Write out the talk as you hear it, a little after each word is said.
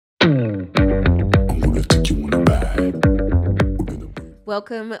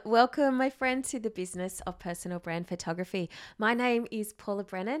Welcome, my friend, to the business of personal brand photography. My name is Paula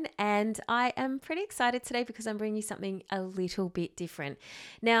Brennan, and I am pretty excited today because I'm bringing you something a little bit different.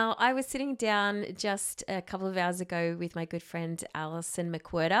 Now, I was sitting down just a couple of hours ago with my good friend Alison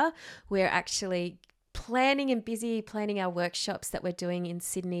McWhirter. We're actually busy planning our workshops that we're doing in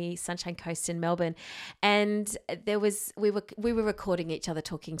Sydney, Sunshine Coast, and Melbourne. And we were recording each other,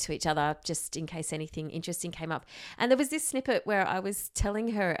 talking to each other, just in case anything interesting came up. And there was this snippet where I was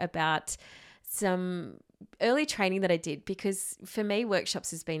telling her about some early training that I did, because for me,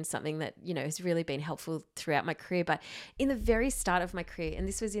 workshops has been something that, has really been helpful throughout my career. But in the very start of my career, and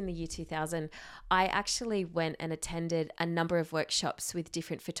this was in the year 2000, I actually went and attended a number of workshops with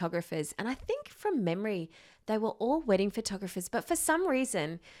different photographers. And I think from memory, they were all wedding photographers. But for some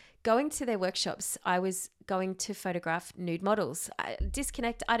reason, going to their workshops, I was going to photograph nude models.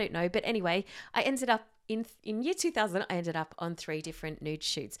 Disconnect, I don't know. But anyway, I ended up in year 2000, I ended up on 3 different nude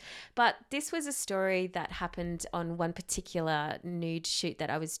shoots. But this was a story that happened on one particular nude shoot that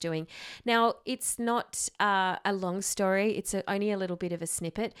I was doing. Now, it's not a long story. It's only a little bit of a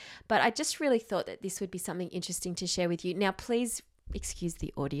snippet. But I just really thought that this would be something interesting to share with you. Now, please excuse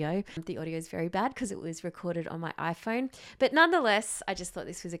the audio. The audio is very bad because it was recorded on my iPhone. But nonetheless, I just thought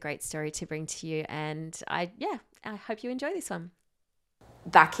this was a great story to bring to you. And I hope you enjoy this one.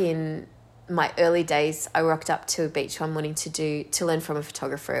 Back in my early days, I rocked up to a beach one morning to learn from a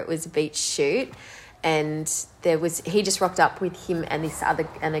photographer. It was a beach shoot, and he just rocked up with him and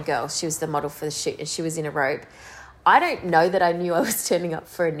a girl. She was the model for the shoot, and she was in a robe. I don't know that I knew I was turning up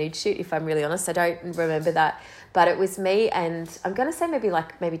for a nude shoot, if I'm really honest. I don't remember that, but it was me and I'm going to say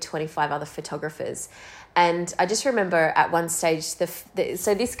maybe 25 other photographers. And I just remember at one stage,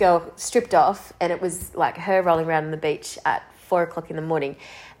 so this girl stripped off, and it was like her rolling around on the beach at 4:00 in the morning.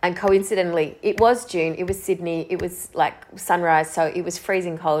 And coincidentally, it was June, it was Sydney, it was like sunrise, so it was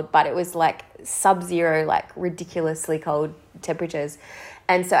freezing cold, but it was like sub-zero, like ridiculously cold temperatures.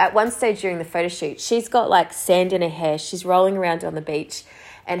 And so at one stage during the photo shoot, she's got like sand in her hair, she's rolling around on the beach,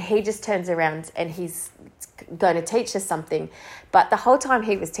 and he just turns around and he's going to teach us something. But the whole time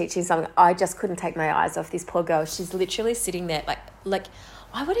he was teaching something, I just couldn't take my eyes off this poor girl. She's literally sitting there like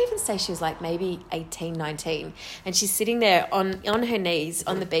I would even say she was like maybe 18, 19. And she's sitting there on her knees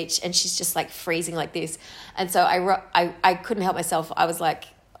on the beach, and she's just like freezing like this. And so I couldn't help myself. I was like,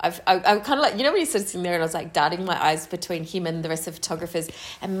 I kind of like, when you're sitting there, and I was like darting my eyes between him and the rest of the photographers.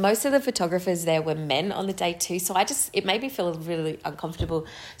 And most of the photographers there were men on the day too. So it made me feel really uncomfortable.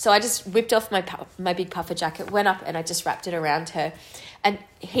 So I just whipped off my big puffer jacket, went up, and I just wrapped it around her. And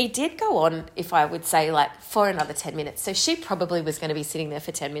he did go on, if I would say, like for another 10 minutes. So she probably was going to be sitting there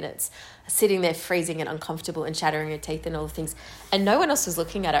for 10 minutes, sitting there freezing and uncomfortable and chattering her teeth and all the things. And no one else was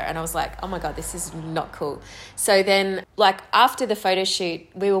looking at her. And I was like, oh my God, this is not cool. So then like after the photo shoot,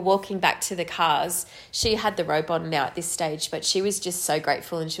 we were walking back to the cars. She had the robe on now at this stage, but she was just so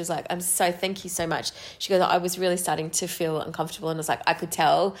grateful. And she was like, thank you so much. She goes, I was really starting to feel uncomfortable. And I was like, I could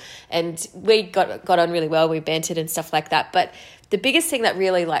tell. And we got on really well. We bantered and stuff like that. But the biggest thing that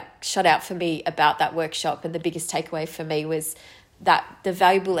really like shot out for me about that workshop, and the biggest takeaway for me, was that the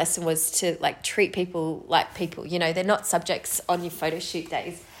valuable lesson was to like treat people like people. They're not subjects on your photo shoot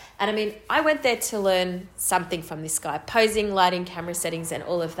days. And I mean, I went there to learn something from this guy, posing, lighting, camera settings, and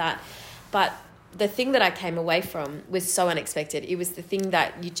all of that. But the thing that I came away from was so unexpected. It was the thing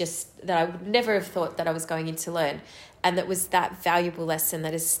that I would never have thought that I was going in to learn. And that was that valuable lesson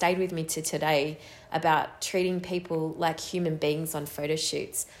that has stayed with me to today, about treating people like human beings on photo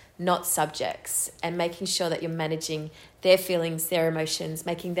shoots, not subjects, and making sure that you're managing their feelings, their emotions,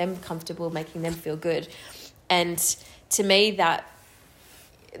 making them comfortable, making them feel good. And to me, that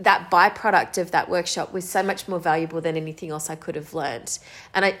byproduct of that workshop was so much more valuable than anything else I could have learned.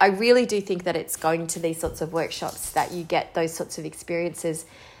 And I really do think that it's going to these sorts of workshops that you get those sorts of experiences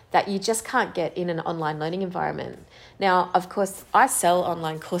that you just can't get in an online learning environment. Now, of course, I sell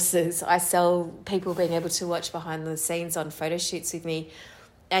online courses. I sell people being able to watch behind the scenes on photo shoots with me.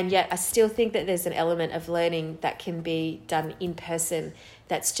 And yet I still think that there's an element of learning that can be done in person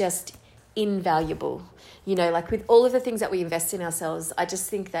that's just invaluable. Like with all of the things that we invest in ourselves, I just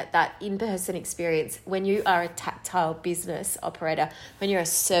think that in-person experience, when you are a tactile business operator, when you're a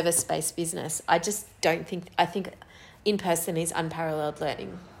service-based business, I think in-person is unparalleled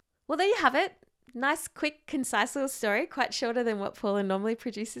learning. Well, there you have it. Nice, quick, concise little story, quite shorter than what Paula normally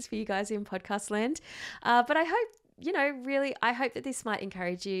produces for you guys in podcast land. But I hope, I hope that this might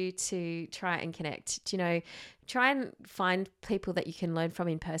encourage you to try and connect, try and find people that you can learn from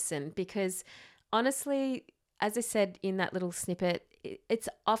in person, because honestly, as I said in that little snippet, it's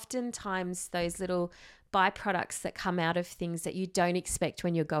oftentimes those little byproducts that come out of things that you don't expect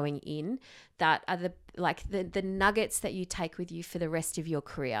when you're going in, that are the nuggets that you take with you for the rest of your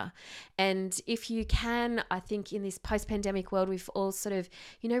career. And if you can, I think in this post-pandemic world, we've all sort of,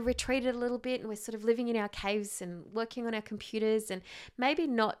 retreated a little bit, and we're sort of living in our caves and working on our computers, and maybe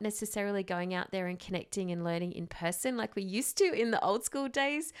not necessarily going out there and connecting and learning in person like we used to in the old school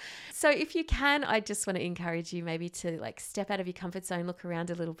days. So if you can, I just want to encourage you maybe to step out of your comfort zone, look around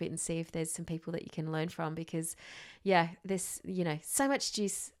a little bit and see if there's some people that you can learn from, because there's, so much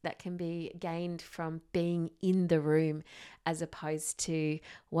juice that can be gained from being in the room as opposed to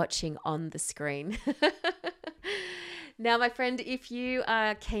watching on the screen. Now, my friend, if you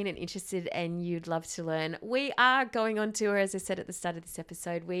are keen and interested and you'd love to learn, we are going on tour, as I said at the start of this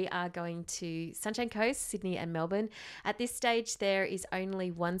episode. We are going to Sunshine Coast, Sydney and Melbourne. At this stage, there is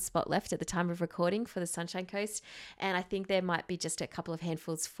only one spot left at the time of recording for the Sunshine Coast, and I think there might be just a couple of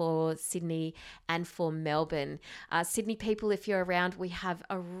handfuls for Sydney and for Melbourne. Sydney people, if you're around, we have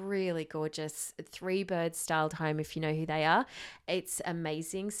a really gorgeous 3-bird styled home, if you know who they are. It's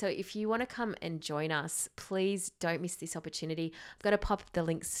amazing. So if you want to come and join us, please don't miss this opportunity. I'm going to pop the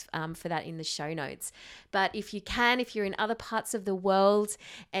links for that in the show notes. But if you can, if you're in other parts of the world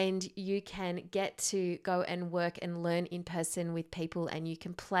and you can get to go and work and learn in person with people, and you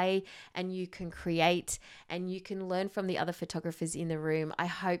can play and you can create and you can learn from the other photographers in the room, I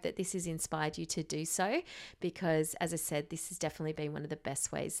hope that this has inspired you to do so, because as I said, this has definitely been one of the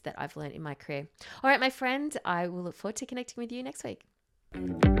best ways that I've learned in my career. All right, my friend, I will look forward to connecting with you next week.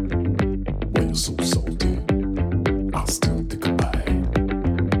 When you're so salty, I'll still think about it.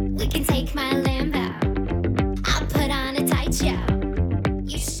 We can take my